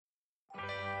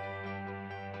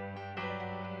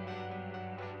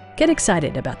Get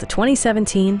excited about the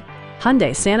 2017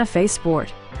 Hyundai Santa Fe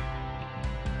Sport.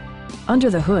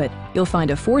 Under the hood, you'll find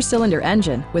a 4-cylinder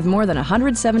engine with more than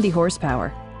 170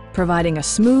 horsepower, providing a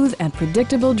smooth and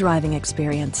predictable driving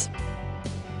experience.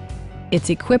 It's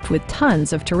equipped with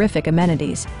tons of terrific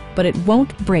amenities, but it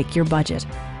won't break your budget,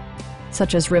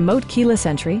 such as remote keyless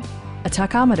entry, a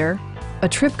tachometer, a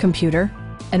trip computer,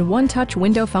 and one-touch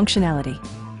window functionality.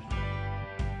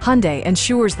 Hyundai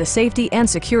ensures the safety and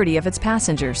security of its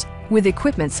passengers with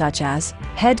equipment such as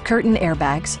head curtain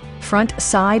airbags, front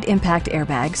side impact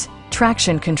airbags,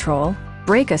 traction control,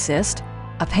 brake assist,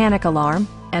 a panic alarm,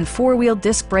 and 4-wheel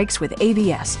disc brakes with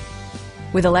ABS.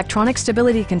 With electronic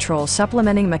stability control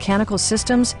supplementing mechanical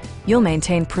systems, you'll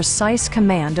maintain precise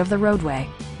command of the roadway.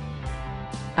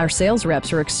 Our sales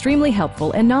reps are extremely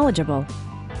helpful and knowledgeable.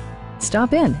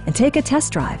 Stop in and take a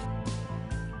test drive.